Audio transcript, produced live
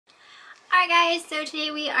Alright guys, so today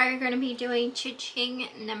we are going to be doing CHING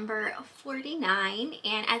number 49,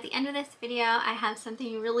 and at the end of this video I have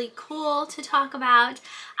something really cool to talk about.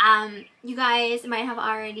 You guys might have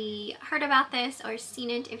already heard about this or seen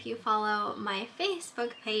it if you follow my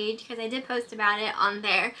Facebook page, because I did post about it on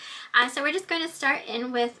there. So we're just going to start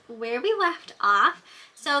in with where we left off.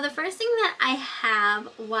 So the first thing that I have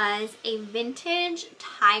was a vintage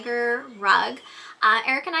tiger rug.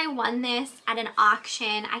 Eric and I won this at an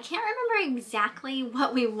auction. I can't remember exactly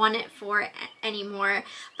what we won it for anymore,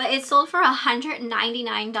 but it sold for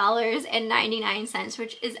 $199.99,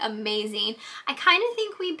 which is amazing. I kind of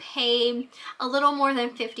think we paid a little more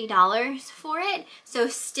than $50 for it, so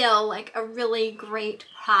still like a really great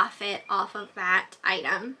profit off of that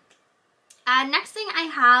item. Next thing I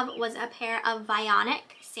have was a pair of Vionic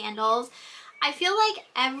sandals. I feel like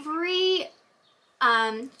every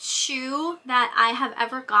shoe that I have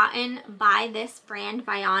ever gotten by this brand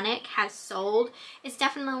Vionic has sold. It's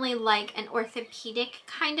definitely like an orthopedic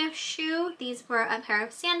kind of shoe. These were a pair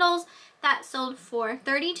of sandals that sold for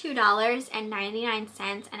 $32.99,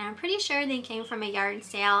 and I'm pretty sure they came from a yard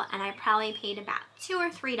sale, and I probably paid about $2 or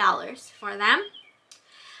 $3 for them.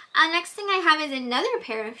 Next thing I have is another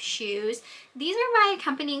pair of shoes. These are by a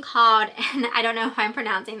company called, and I don't know if I'm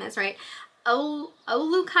pronouncing this right,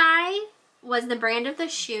 Olukai was the brand of the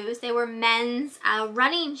shoes. They were men's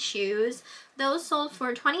running shoes. Those sold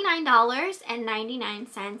for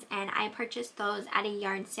 $29.99, and I purchased those at a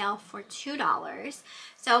yard sale for $2.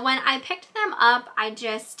 So when I picked them up, I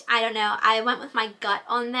don't know, I went with my gut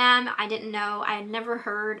on them. I didn't know, I had never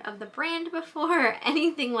heard of the brand before or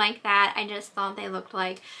anything like that. I just thought they looked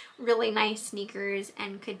like really nice sneakers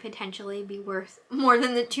and could potentially be worth more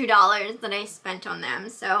than the $2 that I spent on them.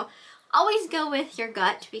 So always go with your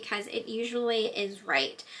gut, because it usually is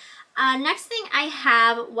right. Next thing I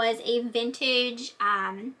have was a vintage,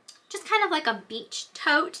 just kind of like a beach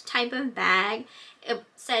tote type of bag. It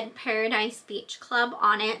said Paradise Beach Club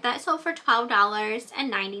on it. That sold for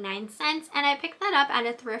 $12.99, and I picked that up at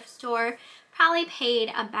a thrift store. Probably paid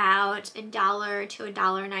about $1 to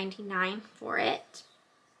 $1.99 for it.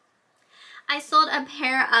 I sold a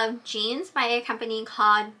pair of jeans by a company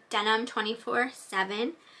called Denim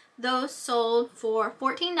 24/7. Those sold for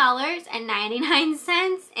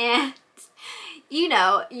 $14.99, and you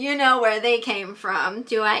know where they came from.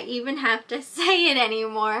 Do I even have to say it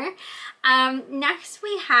anymore? Next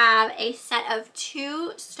we have a set of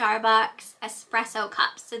 2 Starbucks espresso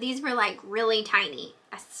cups. So these were like really tiny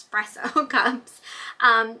espresso cups.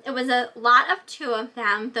 It was a lot of 2 of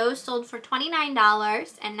them. Those sold for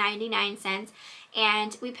 $29.99,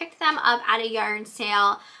 and we picked them up at a yard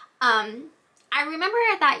sale. I remember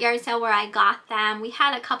at that yard sale where I got them, we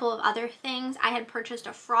had a couple of other things. I had purchased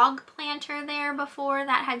a frog planter there before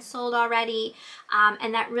that had sold already,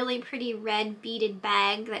 and that really pretty red beaded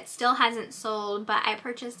bag that still hasn't sold, but I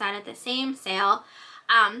purchased that at the same sale.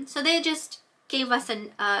 So they just gave us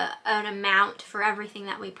an amount for everything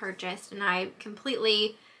that we purchased, and I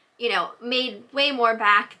completely, made way more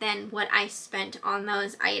back than what I spent on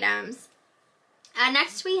those items.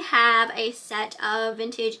 Next we have a set of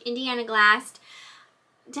vintage Indiana glass.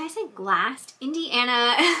 Did I say glassed?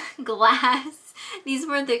 Indiana glass. These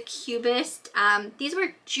were the cubist. These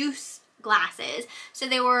were juice glasses. So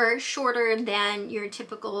they were shorter than your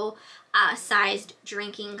typical sized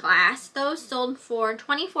drinking glass. Those sold for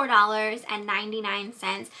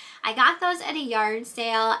 $24.99. I got those at a yard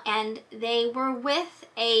sale, and they were with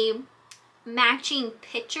a matching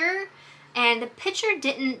pitcher. And the pitcher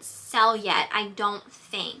didn't sell yet, I don't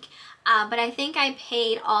think. But I think I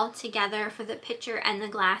paid all together for the pitcher and the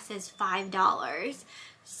glasses $5.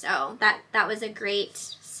 So that was a great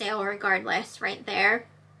sale regardless right there.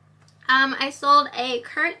 I sold a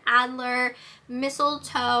Kurt Adler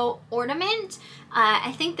mistletoe ornament.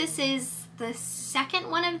 I think this is the second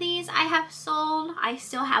one of these I have sold. I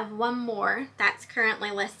still have one more that's currently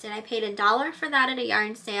listed. I paid $1 for that at a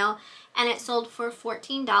yard sale, and it sold for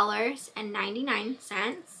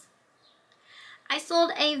 $14.99. I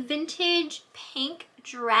sold a vintage pink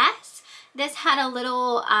dress. This had a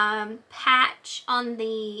little patch on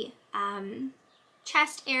the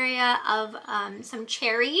chest area of some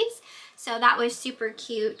cherries, so that was super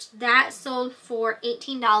cute. That sold for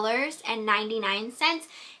 $18.99,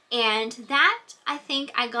 and that I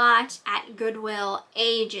think I got at Goodwill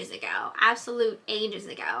ages ago, absolute ages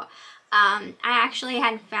ago. I actually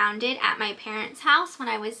had found it at my parents' house when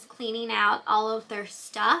I was cleaning out all of their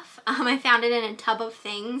stuff. I found it in a tub of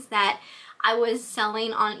things that I was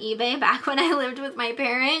selling on eBay back when I lived with my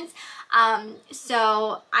parents.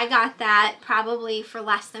 So I got that probably for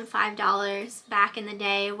less than $5 back in the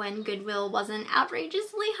day when Goodwill wasn't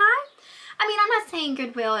outrageously high. I mean, I'm not saying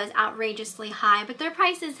Goodwill is outrageously high, but their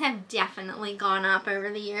prices have definitely gone up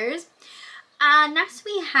over the years. Next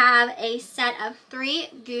we have a set of 3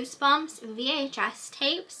 Goosebumps VHS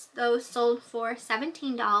tapes. Those sold for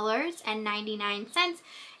 $17.99.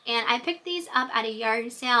 And I picked these up at a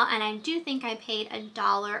yard sale, and I do think I paid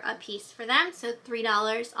 $1 a piece for them, so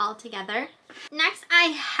 $3 altogether. Next I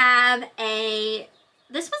have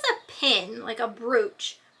this was a pin, like a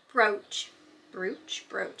brooch.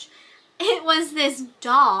 It was this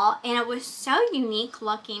doll, and it was so unique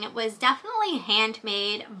looking. It was definitely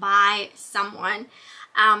handmade by someone.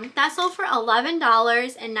 That sold for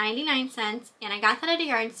 $11.99, and I got that at a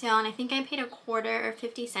yard sale, and I think I paid a quarter or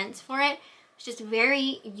 50 cents for it. It's just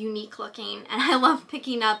very unique looking, and I love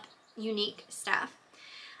picking up unique stuff.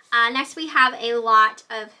 Next we have a lot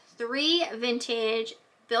of 3 vintage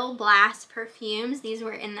Bill Blass perfumes. These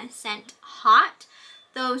were in the scent Hot.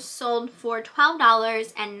 Those sold for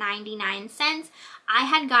 $12.99. I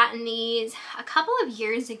had gotten these a couple of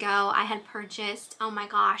years ago. I had purchased, oh my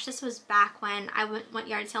gosh, this was back when I went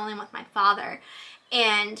yard selling with my father,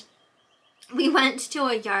 and we went to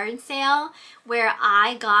a yard sale where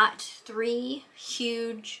I got 3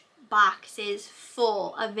 huge boxes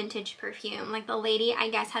full of vintage perfume. Like, the lady, I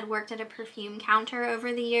guess, had worked at a perfume counter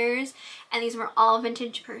over the years, and these were all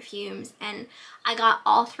vintage perfumes, and I got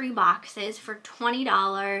all 3 boxes for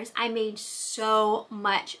 $20. I made so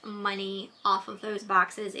much money off of those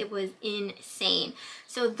boxes. It was insane.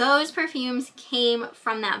 So those perfumes came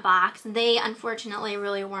from that box. They unfortunately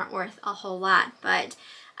really weren't worth a whole lot, but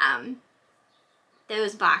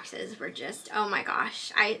those boxes were just, oh my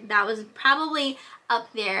gosh, that was probably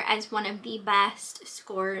up there as one of the best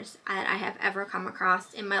scores that I have ever come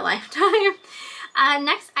across in my lifetime.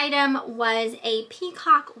 Next item was a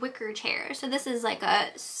peacock wicker chair. So this is like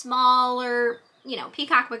a smaller, you know,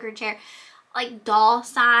 peacock wicker chair, like doll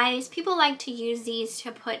size. People like to use these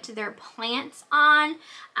to put their plants on,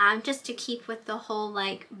 just to keep with the whole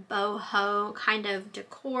like boho kind of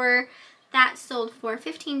decor. That sold for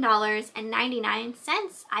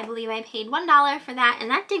 $15.99. I believe I paid $1 for that, and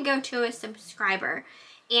that did go to a subscriber.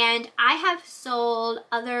 And I have sold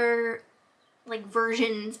other like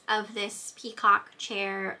versions of this peacock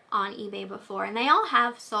chair on eBay before, and they all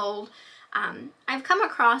have sold. I've come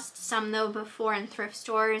across some though before in thrift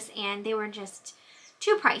stores, and they were just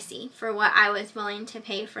too pricey for what I was willing to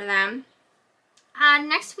pay for them.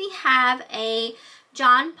 Next we have a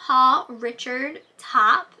John Paul Richard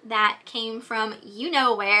top that came from you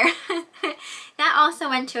know where. That also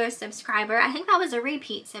went to a subscriber. I think that was a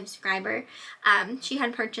repeat subscriber. She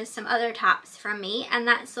had purchased some other tops from me, and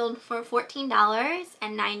that sold for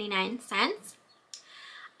 $14.99.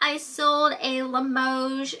 I sold a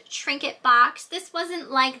Limoges trinket box. This wasn't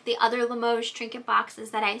like the other Limoges trinket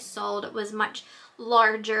boxes that I sold. It was much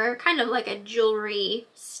larger, kind of like a jewelry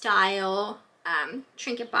style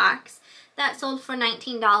trinket box. That sold for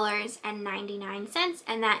 $19.99,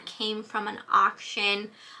 and that came from an auction.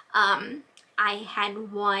 I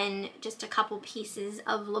had won just a couple pieces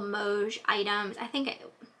of Limoges items. I think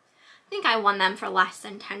I won them for less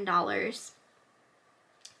than $10.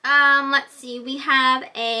 Let's see, we have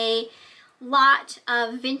a lot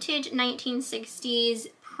of vintage 1960s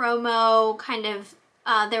promo kind of,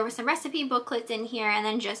 there were some recipe booklets in here, and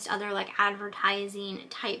then just other like advertising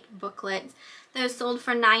type booklets. Those sold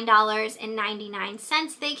for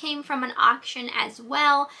 $9.99. They came from an auction as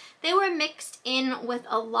well. They were mixed in with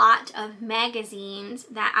a lot of magazines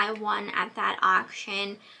that I won at that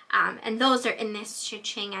auction. And those are in this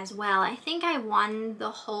CHING as well. I think I won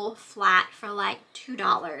the whole flat for like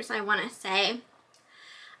 $2, I want to say.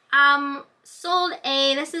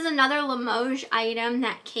 This is another Limoges item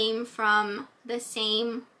that came from the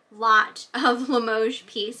same lot of Limoges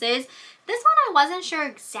pieces. This one I wasn't sure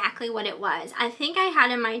exactly what it was. I think I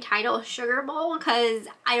had in my title sugar bowl because,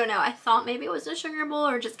 I don't know, I thought maybe it was a sugar bowl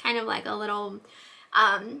or just kind of like a little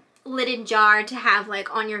lidded jar to have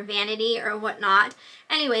like on your vanity or whatnot.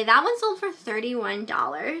 Anyway, that one sold for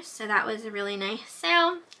 $31, so that was a really nice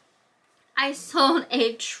sale. I sold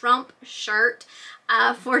a Trump shirt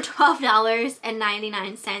for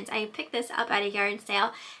 $12.99. I picked this up at a yard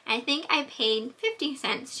sale. I think I paid 50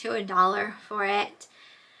 cents to $1 for it.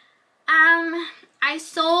 I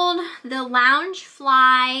sold the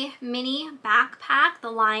Loungefly mini backpack,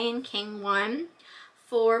 the Lion King one,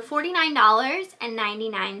 for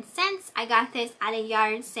 $49.99. I got this at a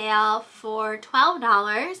yard sale for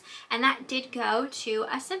 $12, and that did go to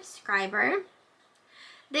a subscriber.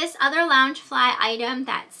 This other Loungefly item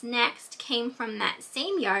that's next came from that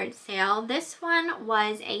same yard sale. This one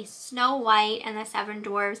was a Snow White and the Seven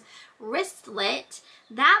Dwarfs wristlet.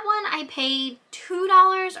 That one I paid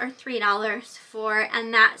 $2 or $3 for,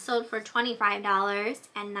 and that sold for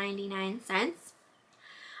 $25.99.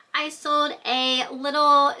 I sold a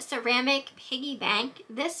little ceramic piggy bank.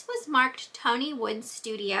 This was marked Tony Wood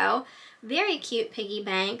Studio. Very cute piggy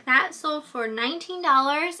bank. That sold for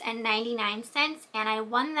 $19.99, and I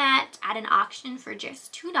won that at an auction for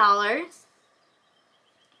just $2.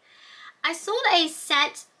 I sold a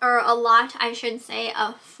set, or a lot I should say,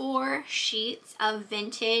 of 4 sheets of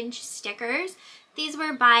vintage stickers. These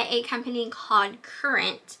were by a company called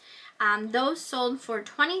Current. Those sold for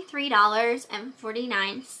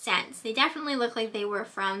 $23.49. They definitely look like they were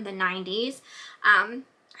from the 90s. I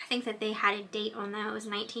think that they had a date on them. It was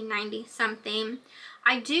 1990 something.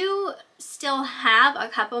 I do still have a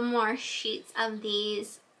couple more sheets of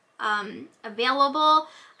these available.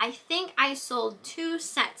 I think I sold 2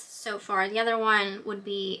 sets so far. The other one would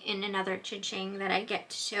be in another CHING that I get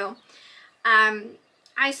to.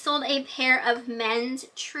 I sold a pair of men's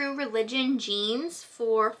True Religion jeans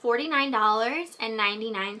for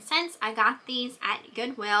 $49.99. I got these at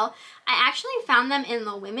Goodwill. I actually found them in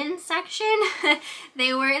the women's section.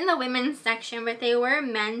 They were in the women's section, but they were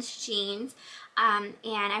men's jeans. And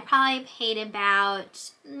I probably paid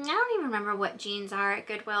about, I don't even remember what jeans are at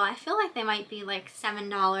Goodwill. I feel like they might be like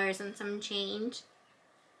 $7 and some change.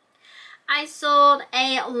 I sold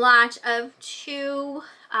a lot of 2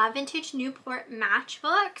 vintage Newport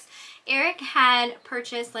matchbooks. Eric had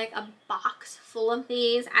purchased like a box full of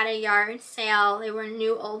these at a yard sale. They were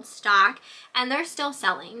new old stock, and they're still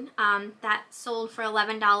selling. That sold for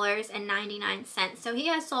 $11.99. So he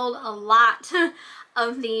has sold a lot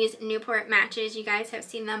of these Newport matches. You guys have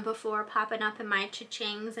seen them before popping up in my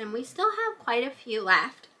cha-chings, and we still have quite a few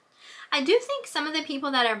left. I do think some of the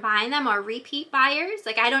people that are buying them are repeat buyers.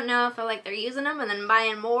 Like, I don't know if they're using them and then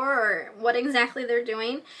buying more, or what exactly they're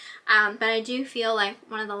doing. But I do feel like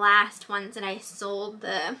one of the last ones that I sold,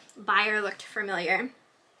 the buyer looked familiar,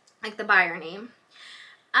 like the buyer name.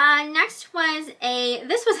 Next was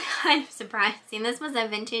this was kind of surprising. This was a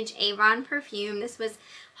vintage Avon perfume. This was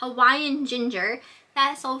Hawaiian Ginger.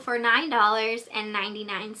 That sold for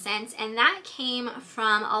 $9.99, and that came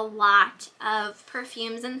from a lot of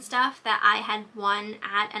perfumes and stuff that I had won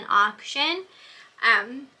at an auction.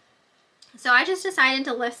 So I just decided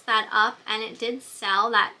to list that up, and it did sell.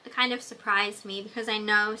 That kind of surprised me because I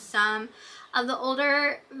know some of the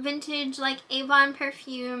older vintage like Avon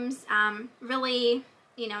perfumes really,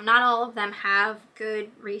 you know, not all of them have good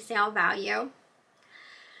resale value.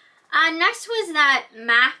 Next was that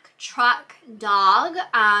Mack truck dog.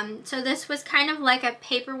 So this was kind of like a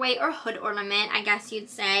paperweight or hood ornament, I guess you'd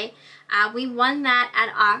say. We won that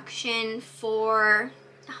at auction for,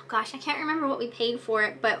 oh gosh, I can't remember what we paid for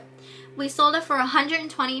it, but we sold it for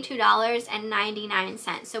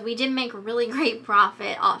 $122.99. So we did make a really great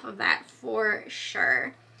profit off of that for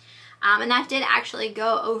sure. And that did actually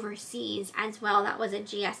go overseas as well. That was a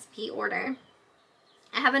GSP order.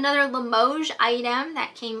 I have another Limoges item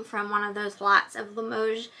that came from one of those lots of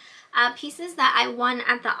Limoges pieces that I won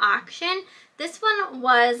at the auction. This one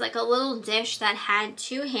was like a little dish that had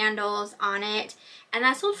 2 handles on it, and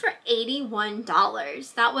that sold for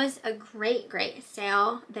 $81. That was a great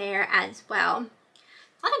sale there as well.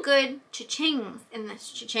 A lot of good cha-chings in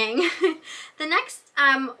this cha-ching. The next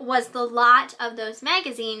was the lot of those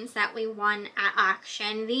magazines that we won at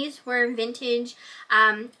auction. These were vintage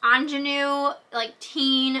ingenue, like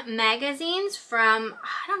teen magazines from,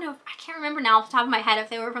 I don't know, I can't remember now off the top of my head if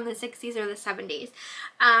they were from the 60s or the 70s.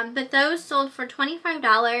 But those sold for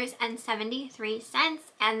 $25.73,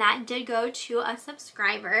 and that did go to a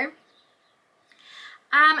subscriber.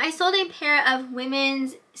 I sold a pair of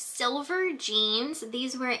women's silver jeans.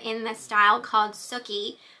 These were in the style called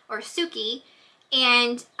Suki,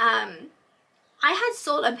 and I had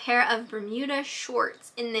sold a pair of Bermuda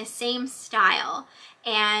shorts in the same style,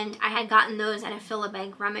 and I had gotten those at a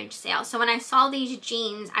fill-a-bag rummage sale. So when I saw these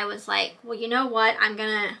jeans, I was like, well, you know what, I'm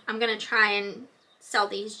gonna try and sell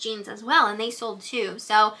these jeans as well, and they sold too.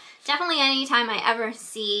 So definitely anytime I ever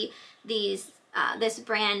see these this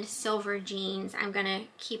brand silver jeans, I'm gonna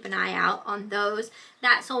keep an eye out on those.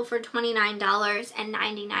 That sold for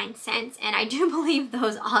 $29.99, and I do believe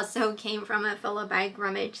those also came from a fill-a-bag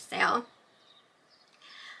rummage sale.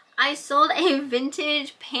 I sold a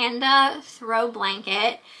vintage panda throw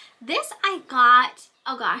blanket. This I got,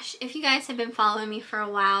 oh gosh, if you guys have been following me for a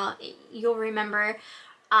while, you'll remember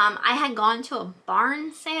I had gone to a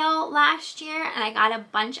barn sale last year and I got a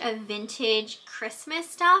bunch of vintage Christmas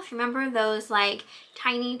stuff. Remember those like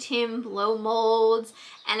Tiny Tim blow molds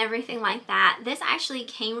and everything like that? This actually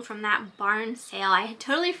came from that barn sale. I had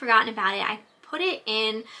totally forgotten about it. I put it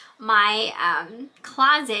in my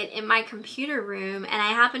closet in my computer room and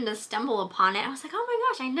I happened to stumble upon it. I was like, oh my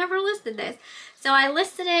gosh, I never listed this. So I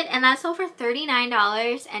listed it and that sold for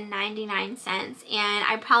 $39.99 and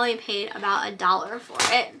I probably paid about $1 for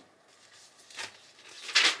it.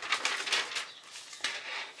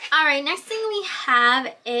 Alright, next thing we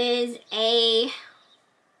have is a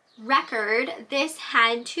record. This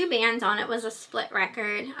had two bands on it. It was a split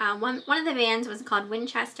record. One of the bands was called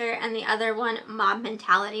Winchester and the other one Mob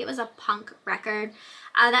Mentality. It was a punk record.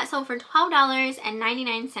 That sold for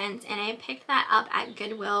 $12.99 and I picked that up at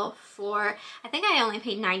Goodwill for, I think I only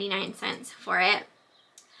paid 99 cents for it.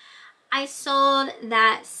 I sold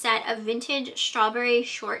that set of vintage strawberry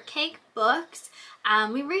shortcake books.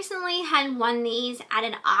 We recently had won these at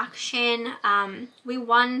an auction. We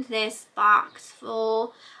won this box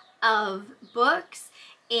full of books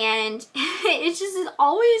and it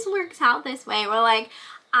always works out this way where like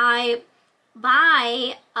I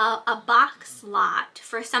buy a box lot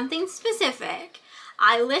for something specific,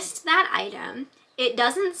 I list that item, it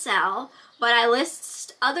doesn't sell, but I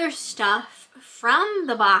list other stuff from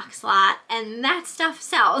the box lot and that stuff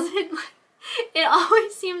sells. It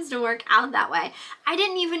always seems to work out that way. I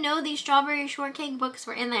didn't even know these strawberry shortcake books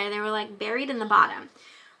were in there. They were like buried in the bottom.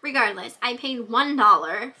 Regardless, I paid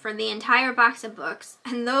 $1 for the entire box of books,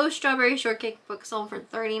 and those strawberry shortcake books sold for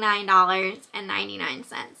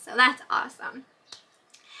 $39.99. So that's awesome.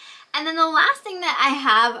 And then the last thing that I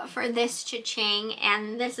have for this cha-ching,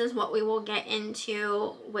 and this is what we will get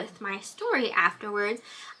into with my story afterwards,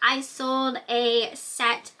 I sold a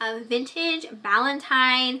set of vintage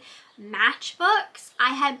Valentine matchbooks.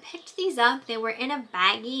 I had picked these up. They were in a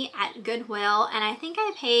baggie at Goodwill, and I think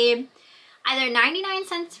I paid either 99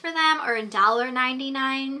 cents for them or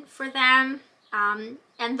 $1.99 for them, and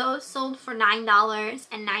those sold for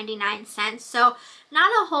 $9.99. So not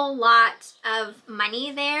a whole lot of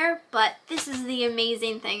money there, but this is the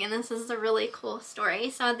amazing thing and this is a really cool story.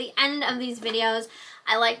 So at the end of these videos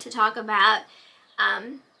I like to talk about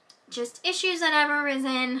just issues that have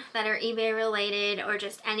arisen that are eBay related or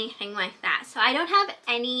just anything like that. So I don't have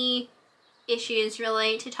any issues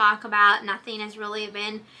really to talk about. Nothing has really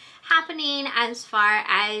been happening as far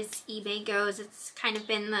as eBay goes. It's kind of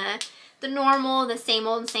been the normal, the same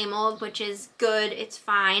old, which is good. It's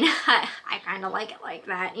fine. I kind of like it like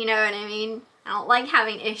that, you know what I mean? I don't like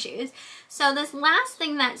having issues. So this last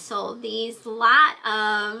thing that sold, these lot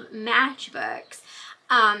of matchbooks,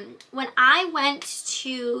 when I went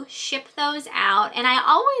to ship those out, and I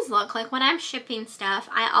always look, like when I'm shipping stuff,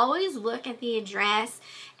 I always look at the address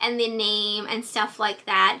and the name and stuff like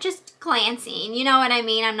that, just glancing, you know what I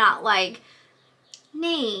mean? I'm not like,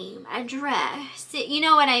 name, address, you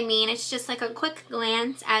know what I mean? It's just like a quick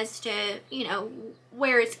glance as to, you know,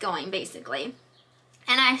 where it's going basically.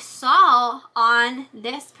 And I saw on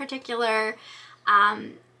this particular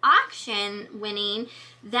auction winning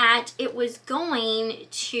that it was going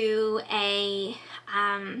to a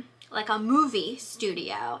like a movie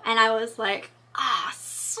studio, and I was like, ah,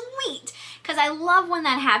 sweet, because I love when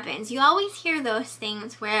that happens. You always hear those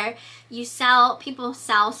things where people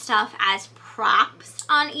sell stuff as props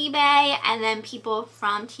on eBay, and then people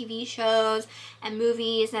from TV shows and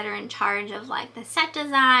movies that are in charge of like the set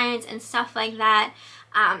designs and stuff like that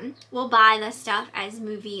will buy the stuff as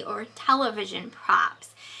movie or television props.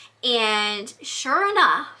 And sure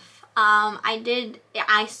enough,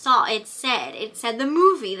 I saw it said the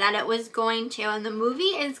movie that it was going to, and the movie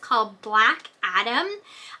is called Black Adam.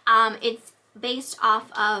 It's based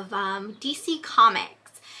off of DC Comics.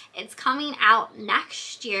 It's coming out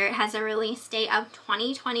next year. It has a release date of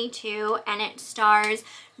 2022, and it stars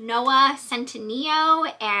Noah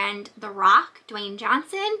Centineo and The Rock, Dwayne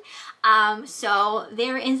Johnson. So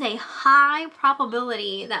there is a high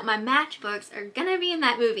probability that my matchbooks are gonna be in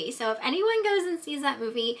that movie. So if anyone goes and sees that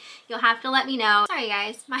movie, you'll have to let me know. Sorry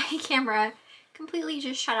guys, my camera completely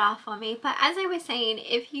just shut off on me. But as I was saying,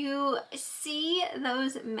 if you see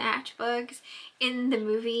those matchbooks in the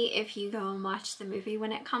movie, if you go and watch the movie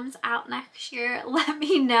when it comes out next year, let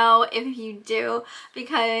me know if you do,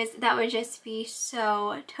 because that would just be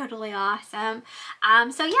so totally awesome.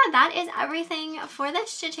 So yeah, that is everything for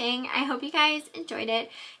this cha-ching. I hope you guys enjoyed it.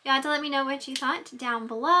 You have to let me know what you thought down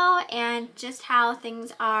below and just how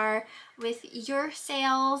things are with your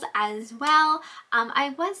sales as well.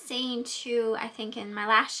 I was saying too, I think in my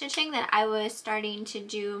last cha-ching, that I was starting to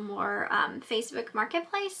do more Facebook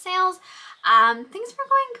Marketplace sales. Things were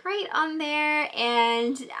going great on there,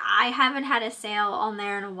 and I haven't had a sale on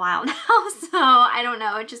there in a while now, so I don't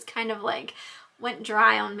know, it just kind of like went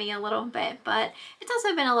dry on me a little bit. But it's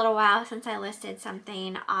also been a little while since I listed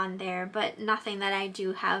something on there, but nothing that I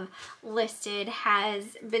do have listed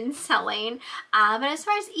has been selling. But as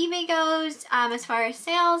far as eBay goes, as far as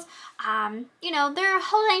sales, you know, they're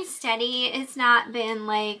holding steady. It's not been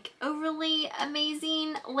like overly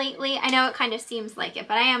amazing lately. I know it kind of seems like it,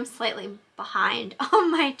 but I am slightly behind on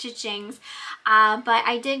my CHINGs. But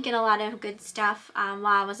I did get a lot of good stuff while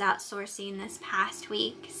I was out sourcing this past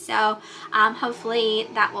week. So hopefully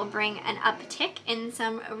that will bring an uptick in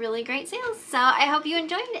some really great sales. So I hope you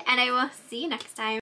enjoyed, and I will see you next time.